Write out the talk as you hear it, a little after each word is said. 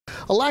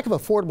A lack of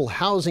affordable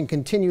housing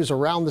continues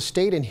around the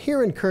state and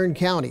here in Kern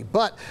County,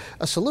 but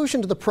a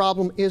solution to the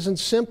problem isn't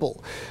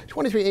simple.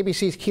 23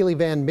 ABC's Keeley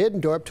Van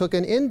Middendorp took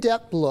an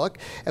in-depth look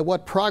at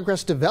what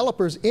progress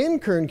developers in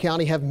Kern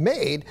County have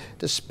made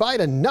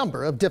despite a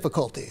number of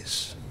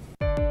difficulties.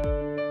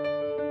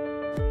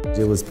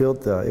 It was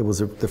built,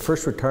 the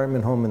first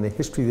retirement home in the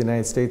history of the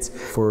United States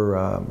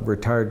for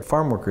retired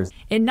farm workers.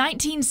 In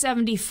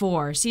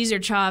 1974, Cesar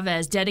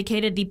Chavez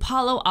dedicated the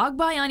Palo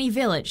Agbayani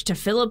village to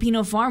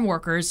Filipino farm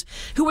workers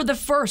who were the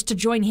first to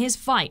join his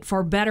fight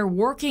for better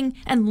working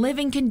and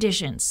living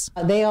conditions.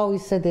 They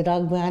always said that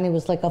Agbayani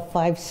was like a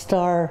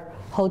five-star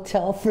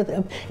hotel for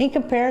them in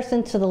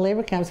comparison to the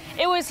labor camps.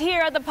 It was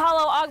here at the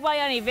Palo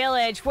Agbayani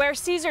village where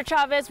Cesar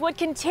Chavez would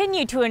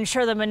continue to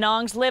ensure the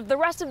Manongs lived the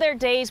rest of their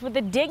days with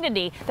the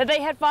dignity that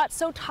they had fought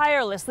so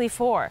tirelessly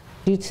for.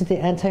 Due to the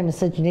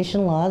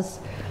anti-miscegenation laws,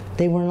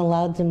 they weren't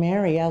allowed to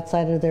marry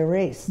outside of their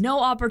race. No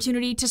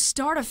opportunity to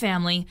start a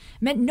family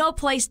meant no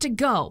place to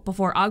go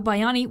before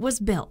Agbayani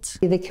was built.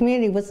 The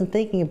community wasn't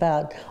thinking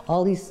about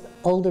all these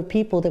older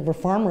people that were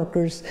farm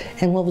workers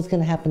and what was going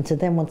to happen to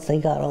them once they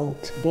got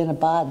old. Ben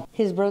Abad,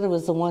 his brother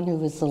was the one who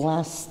was the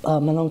last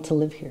Manong to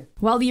live here.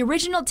 While the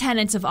original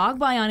tenants of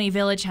Agbayani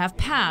village have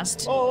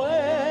passed,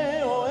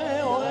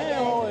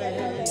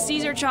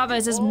 Cesar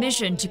Chavez's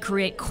mission to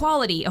create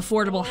quality,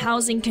 affordable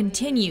housing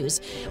continues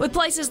with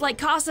places like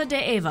Casa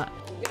de Eva.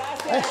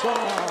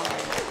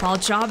 Paul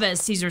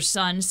Chavez, Cesar's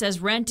son, says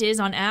rent is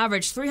on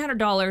average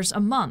 $300 a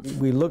month.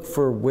 We look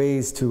for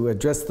ways to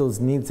address those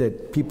needs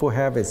that people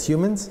have as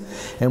humans,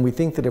 and we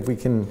think that if we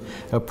can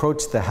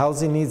approach the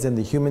housing needs and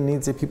the human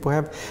needs that people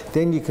have,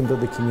 then you can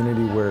build a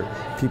community where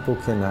people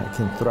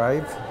can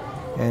thrive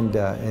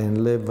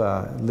and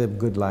live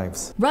good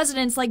lives.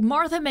 Residents like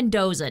Martha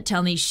Mendoza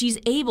tell me she's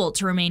able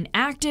to remain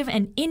active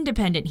and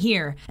independent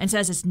here and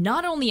says it's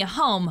not only a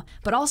home,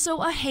 but also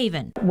a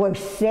haven. We're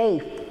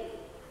safe.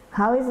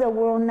 How is the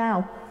world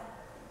now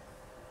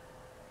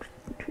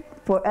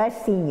for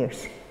us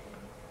seniors?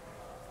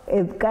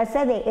 If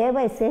Casa de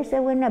Eva is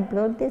esa buena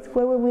brotes,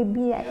 where would we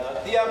be at?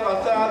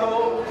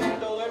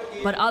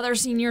 But other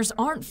seniors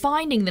aren't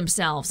finding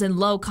themselves in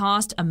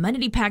low-cost,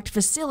 amenity-packed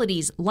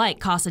facilities like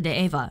Casa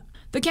de Eva.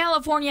 The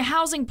California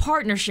Housing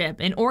Partnership,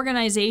 an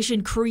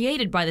organization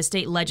created by the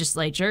state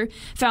legislature,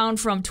 found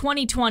from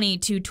 2020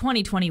 to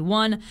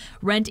 2021,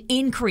 rent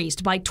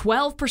increased by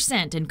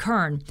 12% in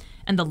Kern,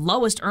 and the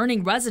lowest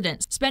earning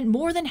residents spent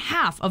more than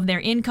half of their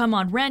income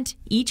on rent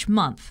each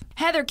month.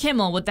 Heather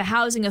Kimmel with the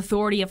Housing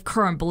Authority of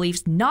Kern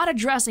believes not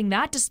addressing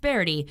that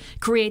disparity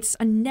creates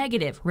a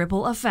negative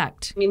ripple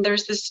effect. I mean,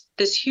 there's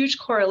this huge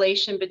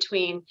correlation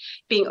between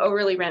being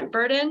overly rent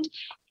burdened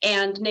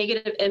and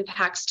negative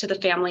impacts to the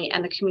family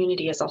and the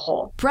community as a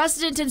whole.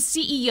 President and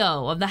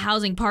CEO of the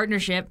Housing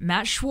Partnership,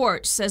 Matt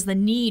Schwartz, says the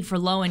need for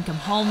low-income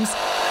homes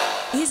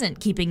isn't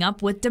keeping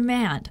up with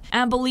demand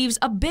and believes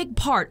a big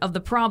part of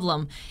the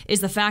problem is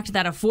the fact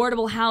that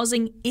affordable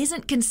housing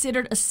isn't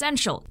considered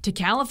essential to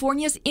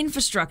California's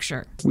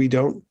infrastructure. We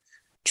don't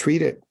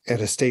treat it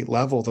at a state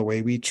level the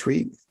way we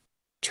treat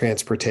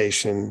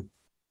transportation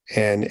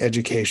and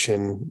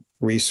education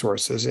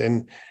resources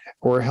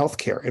or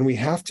healthcare, and we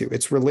have to.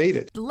 It's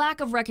related. The lack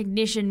of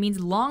recognition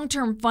means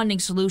long-term funding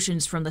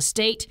solutions from the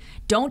state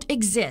don't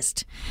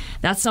exist.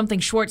 That's something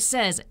Schwartz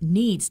says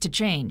needs to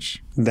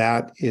change.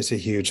 That is a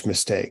huge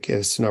mistake.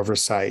 It's an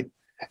oversight,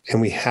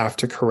 and we have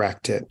to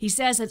correct it. He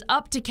says it's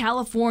up to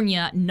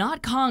California,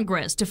 not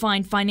Congress, to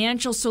find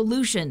financial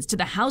solutions to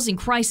the housing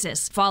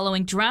crisis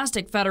following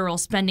drastic federal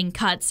spending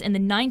cuts in the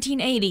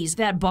 1980s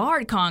that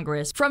barred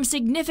Congress from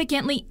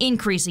significantly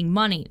increasing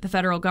money the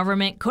federal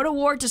government could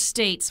award to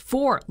states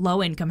for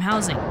low-income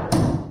housing.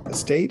 The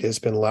state has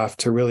been left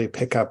to really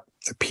pick up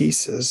the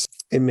pieces.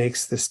 It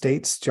makes the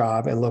state's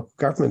job and local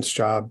government's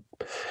job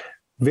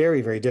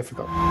very, very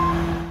difficult.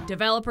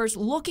 Developers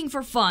looking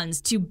for funds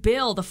to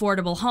build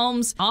affordable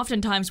homes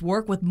oftentimes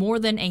work with more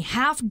than a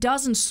half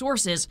dozen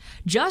sources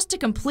just to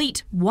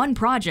complete one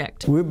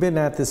project. We've been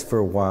at this for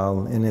a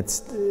while, and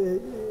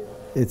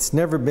it's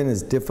never been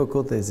as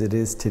difficult as it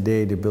is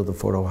today to build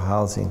affordable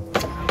housing.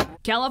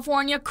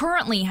 California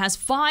currently has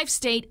 5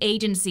 state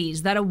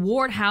agencies that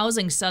award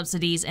housing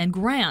subsidies and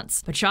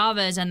grants. But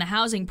Chavez and the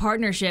Housing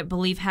Partnership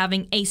believe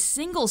having a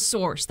single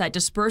source that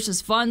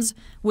disperses funds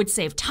would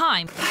save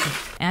time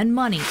and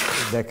money.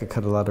 That could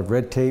cut a lot of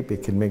red tape.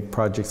 It could make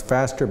projects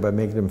faster. By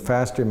making them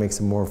faster, it makes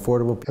them more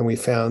affordable. And we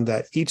found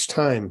that each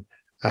time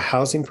a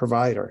housing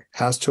provider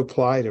has to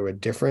apply to a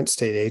different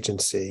state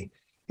agency,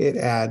 it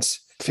adds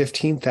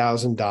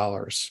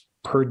 $15,000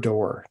 per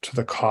door to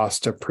the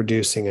cost of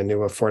producing a new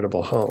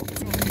affordable home.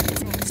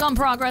 Some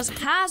progress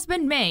has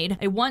been made.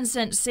 A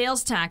 1-cent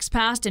sales tax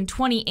passed in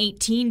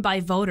 2018 by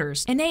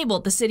voters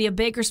enabled the city of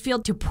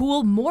Bakersfield to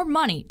pool more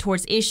money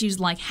towards issues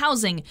like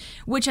housing,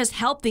 which has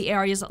helped the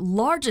area's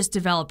largest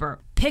developer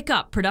pick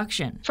up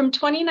production. From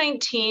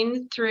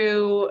 2019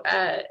 through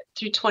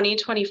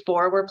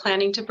 2024, we're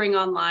planning to bring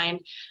online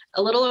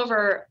a little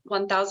over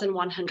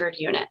 1,100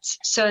 units.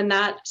 So in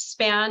that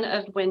span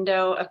of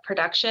window of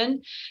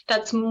production,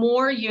 that's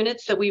more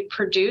units that we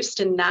produced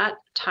in that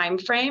time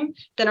frame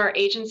than our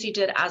agency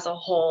did as a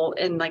whole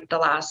in like the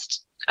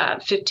last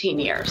 15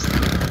 years.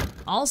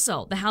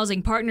 Also, the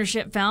Housing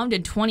Partnership found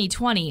in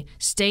 2020,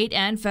 state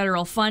and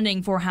federal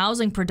funding for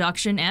housing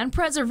production and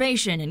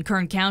preservation in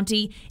Kern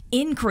County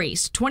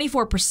increased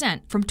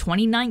 24% from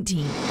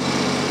 2019.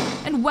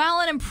 And while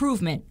an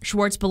improvement,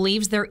 Schwartz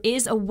believes there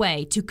is a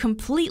way to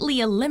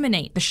completely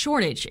eliminate the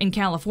shortage in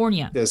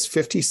California. There's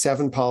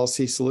 57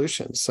 policy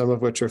solutions, some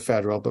of which are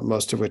federal, but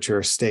most of which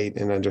are state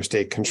and under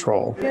state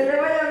control.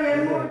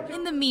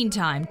 In the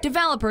meantime,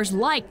 developers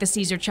like the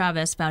Cesar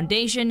Chavez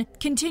Foundation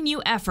continue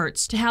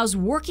efforts to house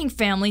working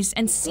families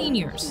and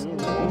seniors.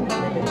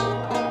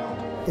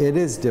 It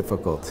is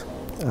difficult.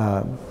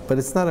 But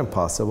it's not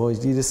impossible.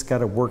 You just got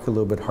to work a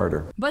little bit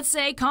harder. But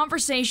say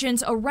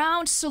conversations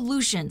around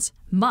solutions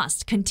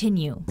must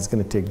continue. It's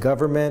going to take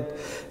government.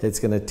 It's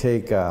going to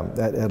take,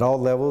 at all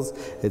levels,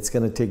 it's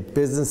going to take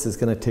business. It's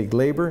going to take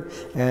labor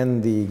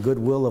and the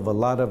goodwill of a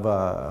lot of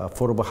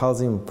affordable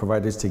housing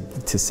providers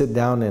to sit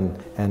down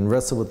and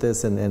wrestle with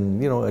this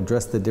and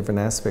address the different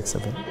aspects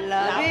of it.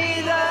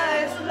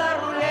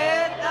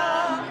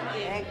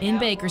 In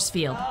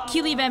Bakersfield,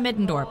 Keeley Van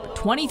Middendorp,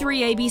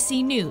 23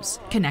 ABC News,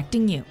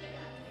 connecting you.